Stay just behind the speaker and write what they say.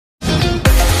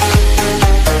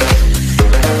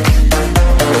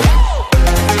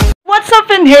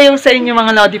And heyo sa inyo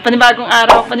mga Lodi, panibagong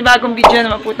araw, panibagong video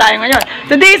naman po tayo ngayon.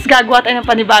 Today is gagawa tayo ng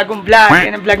panibagong vlog.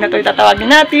 And ang vlog na to itatawagin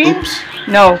natin.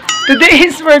 No. Today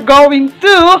is we're going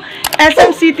to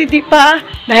SM City LIPA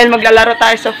dahil maglalaro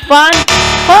tayo sa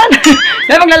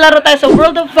dahil maglalaro tayo sa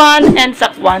World of Fun and sa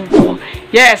Quantum.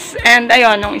 Yes, and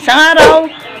ayun, nung isang araw,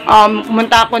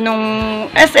 pumunta ako nung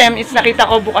SM, is nakita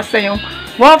ko bukas na yung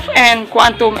Nag-Wof and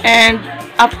Quantum, and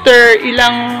after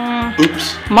ilang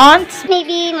months,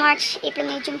 maybe March, April,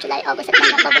 May, June, July, August,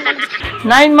 September, October,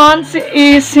 9 months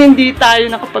is hindi tayo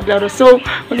nakapaglaro. So,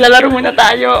 maglalaro muna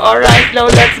tayo. Alright,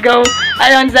 let's go.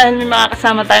 Ayun, dahil may mga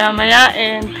kasama tayo mamaya,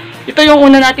 and ito yung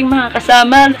una nating mga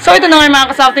kasama. So, ito na nga yung mga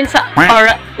kasama nating sa...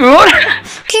 Alright.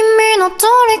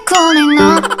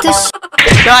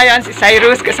 So, ayan, si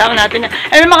Cyrus, kasama natin yan.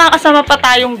 And may makakasama pa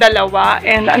tayong dalawa.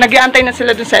 And nag-iantay na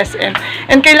sila dun sa SM.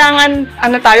 And kailangan,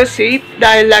 tayo, safe.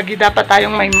 Dahil lagi dapat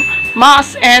tayong may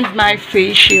mask and my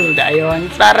face shield.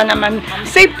 Ayun. Para naman,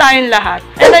 safe tayong lahat.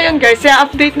 And ayun guys,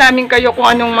 update namin kayo kung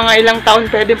anong mga ilang taon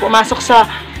pwede pumasok sa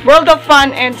World of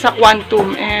Fun and sa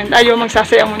Quantum. And ayun,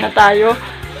 magsasaya muna tayo.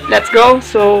 Let's go.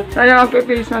 So, tayo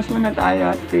magpe-face mask muna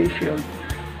tayo at face shield.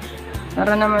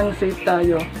 Para naman safe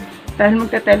tayo. Dahil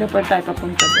magte-teleport tayo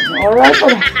papunta doon. Alright.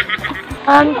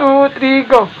 1, 2, 3,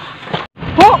 go.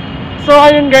 So,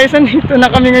 ayun guys, nandito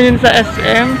na kami ngayon sa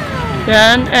SM.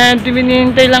 Yan. And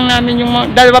hinihintay lang namin yung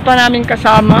dalawa pa namin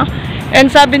kasama.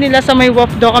 And sabi nila sa may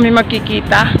Nag-Wof daw kami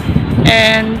magkikita.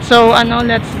 And so,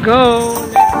 let's go.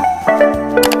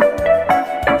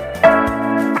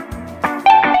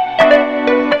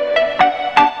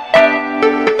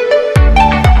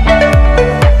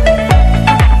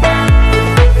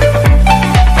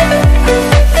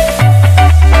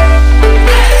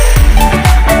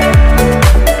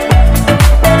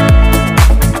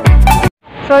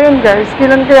 So yun guys,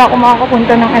 kailan kaya ako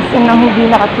makakapunta ng SM nang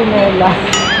hindi nakatsinelas?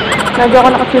 Lagi ako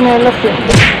nakatsinelas eh.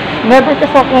 Never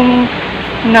kasi akong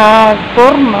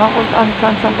nag-forma kung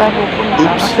saan tayo pupunta.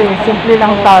 Kasi simple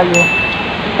lang tayo.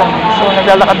 So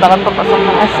naglalakad-lakad papasok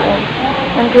ng SM.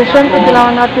 And kaya syempre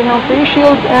kailangan natin ng face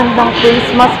shield and ng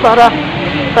face mask para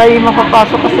tayo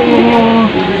makapasok. Kasi yun yung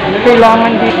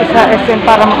kailangan dito sa SM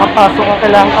para makapasok.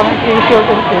 Kailangan kami face shield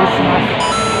and face mask.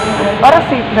 Para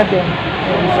safe na din.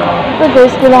 So, ito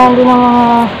guys, kailangan din ng mga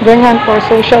ganyan for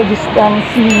social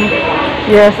distancing.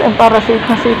 Yes, and para safe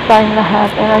na safe tayong lahat.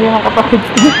 And ayun ang kapatid.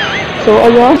 So,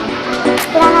 ayun.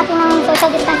 kailangan natin ng social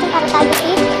distancing para tayo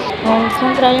safe.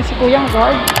 Siyempre, ayun si Kuyang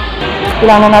guard.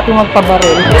 Kailangan natin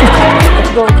magpabaril.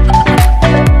 Let's go.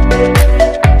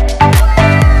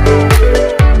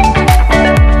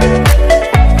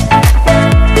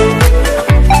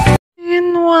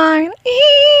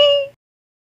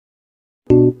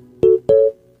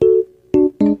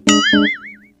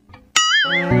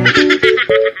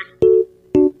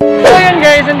 So yun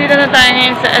guys, nandito na tayo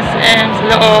ngayon sa SM, sa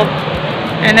loob.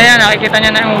 And ayan, nakikita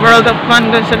nyo na yung World of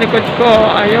Fun doon sa likod ko.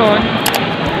 Ayun.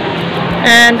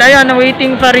 And ayun,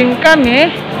 waiting pa rin kami.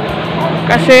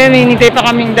 Kasi ninintay pa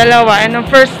kaming dalawa. And ang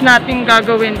first natin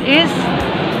gagawin is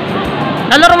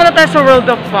nalaro muna tayo sa World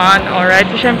of Fun. Alright,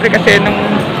 so syempre kasi nung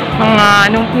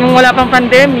wala pang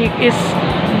pandemic is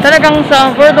talagang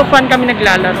sa World of Fun kami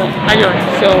naglalaro. Ayun,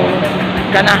 so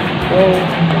gana.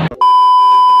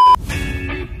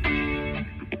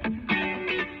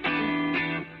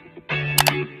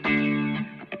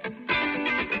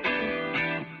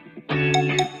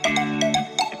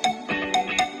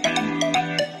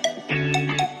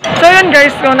 So yun guys,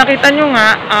 so nakita nyo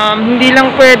nga, hindi lang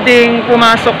pwedeng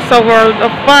pumasok sa World of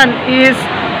Fun is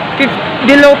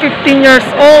below 15 years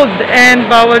old and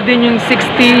bawal din yung 60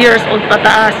 years old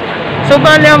pataas. So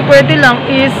bali ang pwede lang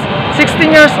is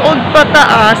 16 years old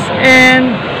pataas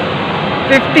and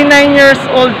 59 years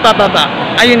old pababa.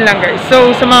 Ayun lang guys.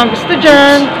 So sa mga gusto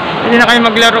dyan, hindi na kayo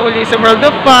maglaro ulit sa World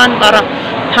of Fun para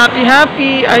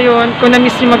happy. Ayun, kung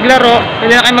na-miss nyo maglaro,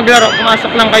 hindi na kayo maglaro,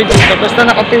 pumasok lang kayo dito. Basta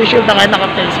naka-face shield na kayo,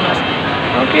 naka-face mask.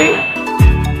 Okay?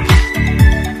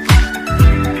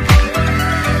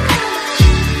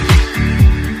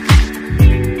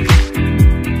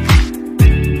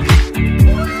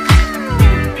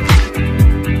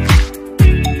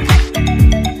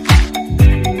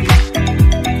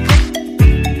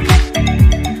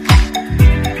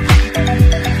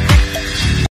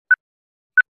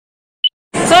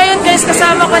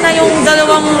 Kasama ko na yung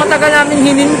dalawang matagal namin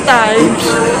hinintay.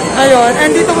 Ayun,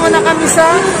 andito muna kami sa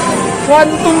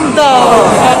Quantum daw,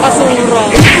 kasura.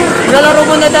 Lalaro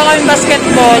muna daw kami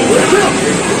basketball.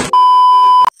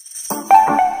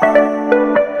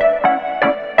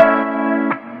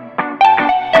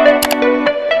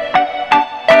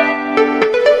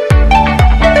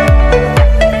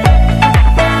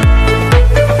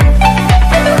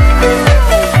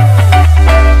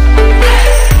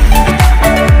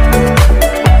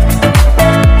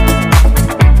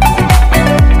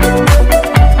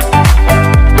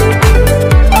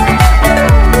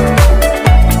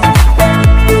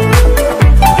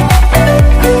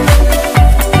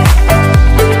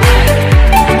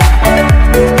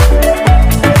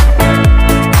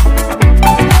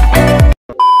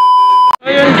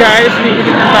 guys,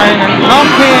 bibili na tayo ng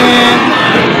pumpkin.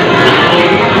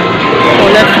 So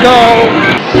let's go.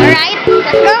 Alright,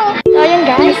 let's go. So yun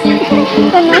guys.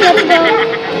 Ito na, let's go.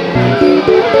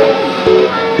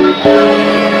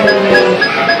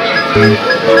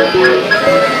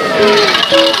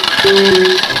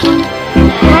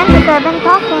 And the 7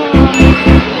 pumpkin.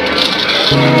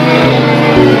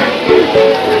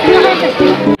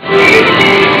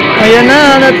 Ayan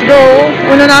na, let's go.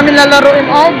 Una namin lalaroin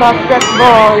ay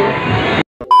basketball.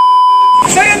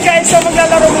 So yun guys, so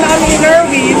maglalaro na kami ni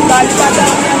Merwin. Bali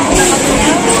dadamihan muna kami na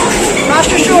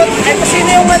masushoot. Ay kung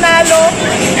sino yung manalo,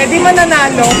 eh di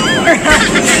mananalo.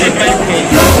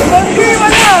 Okay,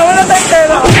 wala tayong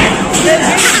pera.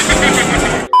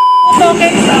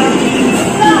 Okay sa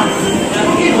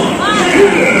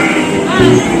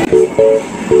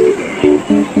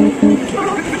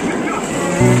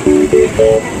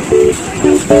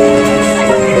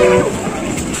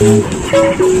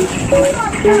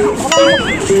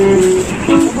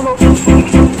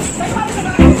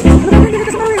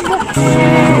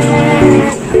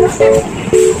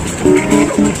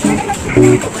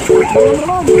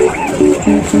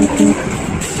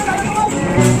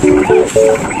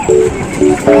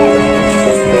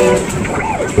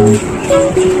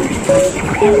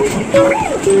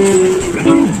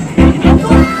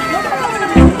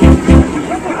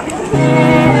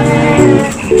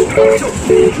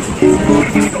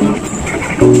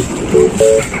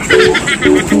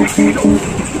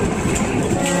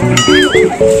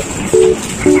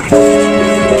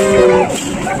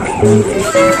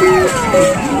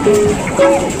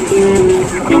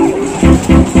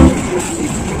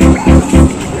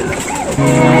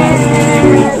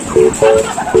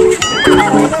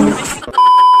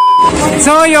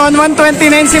So yun,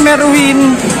 129 si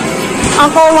Merwin.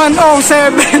 Ako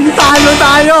 107. Talo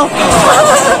tayo.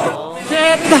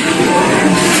 Shit.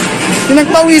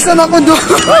 Pinagpawisan ako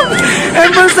doon.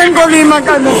 Ever since ko limag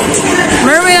ano.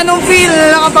 Merwin, anong feel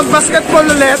nakapag-basketball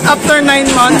ulit after 9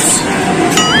 months?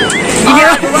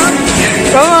 Yeah.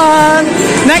 Come on.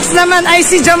 Next naman ay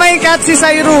si Jamaica at si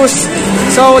Cyrus.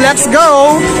 So let's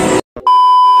go.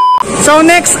 So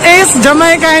next is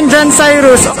Jamaica and John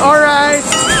Cyrus. Alright.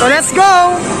 So let's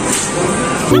go.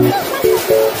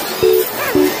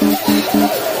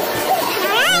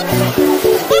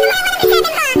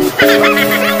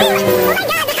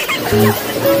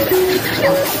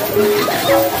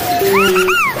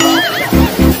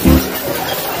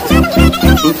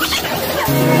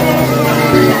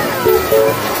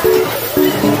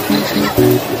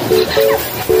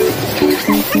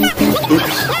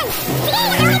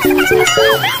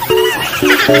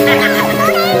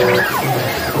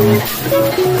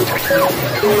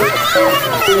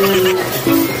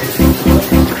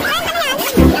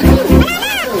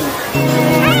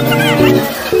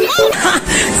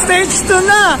 Stage 2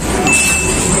 na.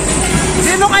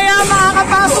 Sino kaya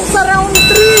makakapasok sa round 3?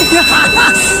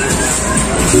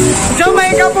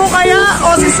 Jamaica po kaya o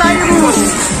si Cyrus?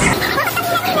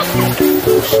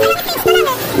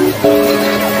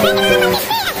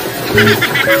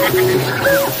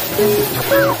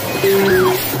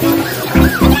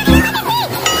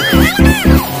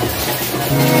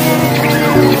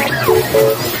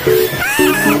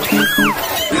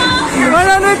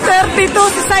 Wala na 32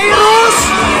 si Cyrus.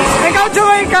 Ikaw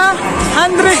Jamaica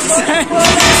 100.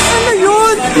 Ano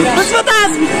yun? Mas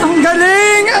mataas. Ang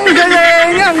galing, ang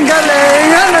galing, ang galing.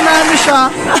 Nanalo siya.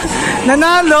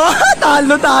 Nanalo.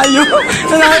 Talo tayo.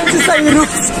 Nanalo si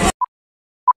Cyrus.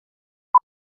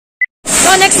 So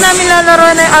next namin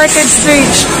lalaro na yung arcade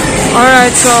stage.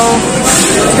 Alright, so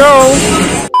go.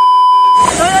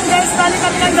 So yan guys, bali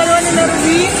kami ng dalawa ni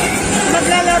Merwin.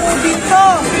 Maglalaro dito.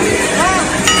 Ha?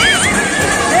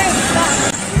 Hey, stop.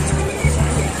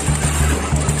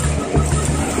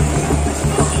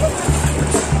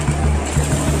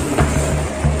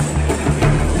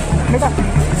 Mega.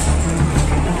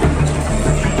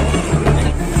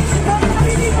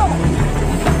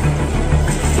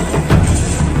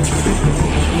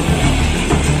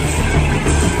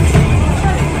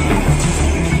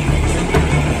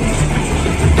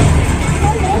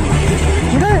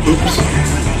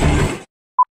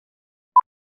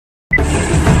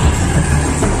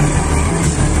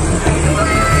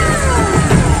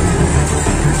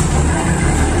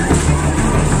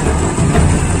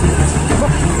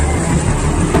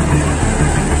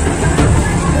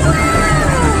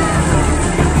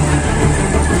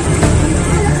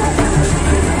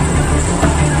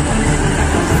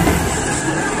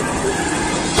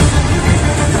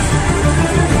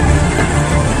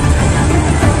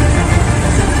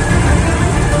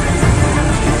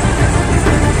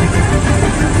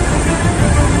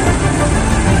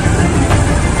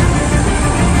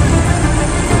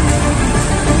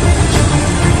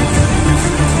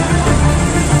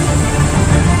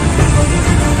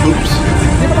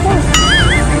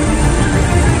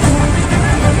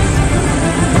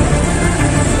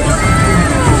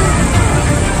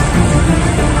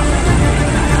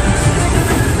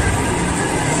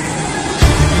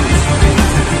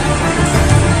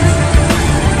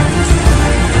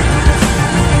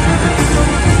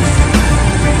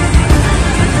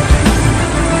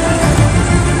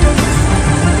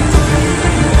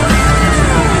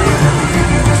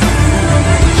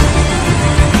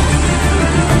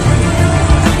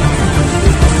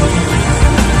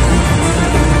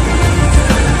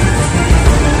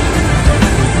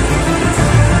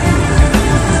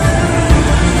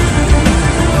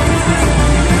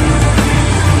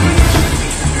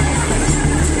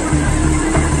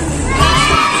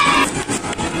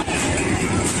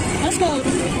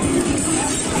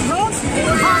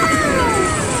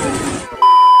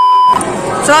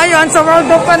 So ayun, sa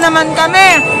World of pa naman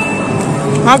kami.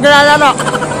 Maglalaro.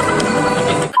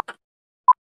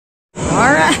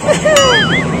 Alright.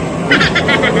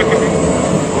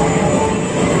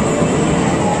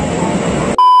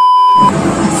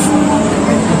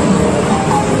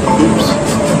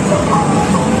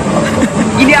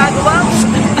 Ginagawa mo.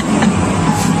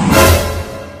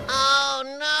 Oh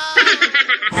no.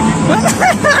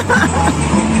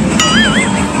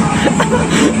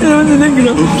 Ano na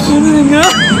nga? Ano na nga?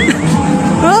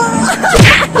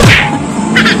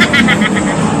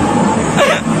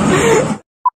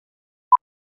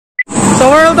 So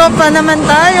World of pa naman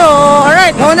tayo.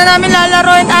 Alright, una namin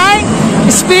lalaroin ay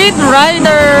Speed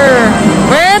Rider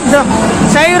with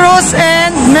Jayrold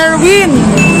and Merwin.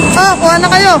 Kuha na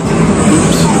kayo.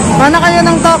 Kuha na kayo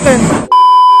ng token.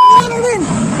 Merwin,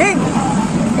 hey!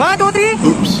 1, 2, 3.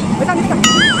 Oops. Wait lang, dito.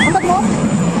 Ang bag mo?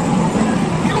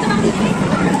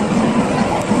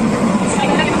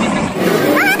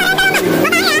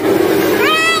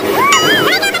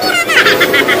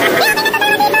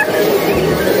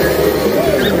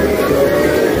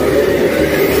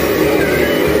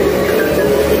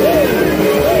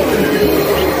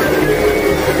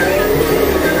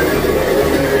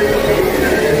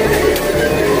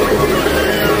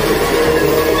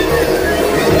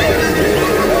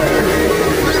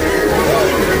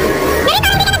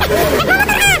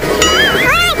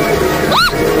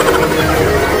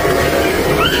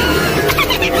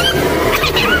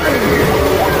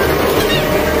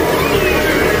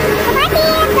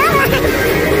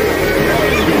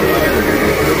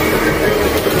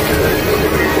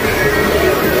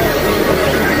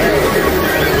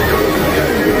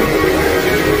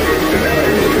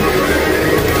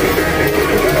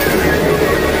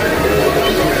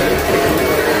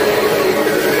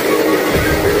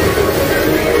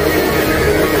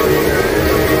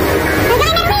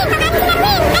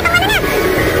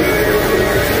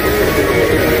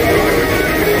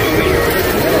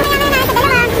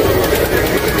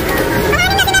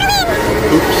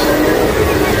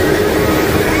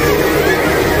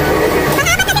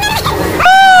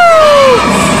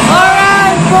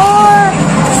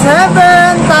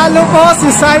 Talo po si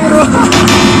Jayrold.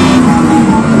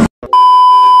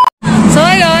 So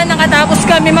ayun, nakatapos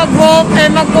kami mag-Nag-Wof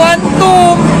and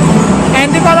mag-Quantum. Eh,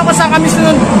 hindi ko alam kung saan kami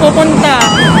sunod pupunta.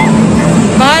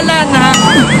 Bahala na.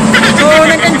 So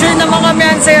nag-enjoy naman kami,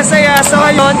 ang saya-saya. So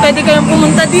ayun, pwede kayong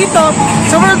pumunta dito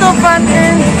sa World of Fun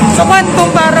and sa Quantum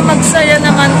para magsaya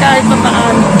naman kahit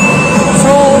papaano.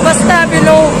 So basta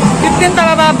below 15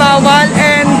 pababa bawal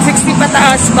and 60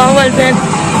 pataas bawal din.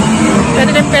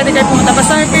 Pwede kayo pumunta.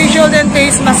 Basta may facial and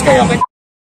face mask kayo.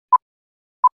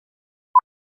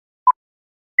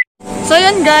 So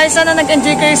yun guys, sana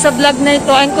nag-enjoy kayo sa vlog na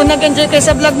ito. And kung nag-enjoy kayo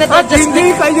sa vlog na ito, at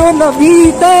hindi kayo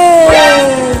nabitin!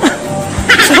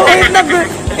 So if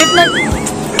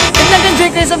nag-enjoy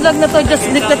kayo sa vlog na ito, just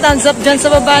click the thumbs up dyan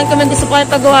sa baba. Kung may gusto kayo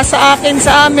pagawa sa akin,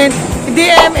 sa amin,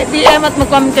 DM at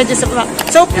mag-comment kayo dyan sa baba.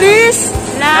 So please,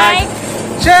 Like,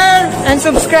 share, and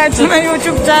subscribe to my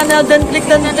YouTube channel. Then click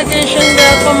the notification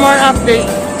bell for more updates.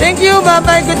 Thank you,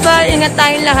 bye-bye, goodbye. Ingat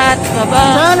tayong lahat.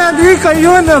 Bye-bye. Sana di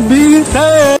kayo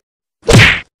nabitin!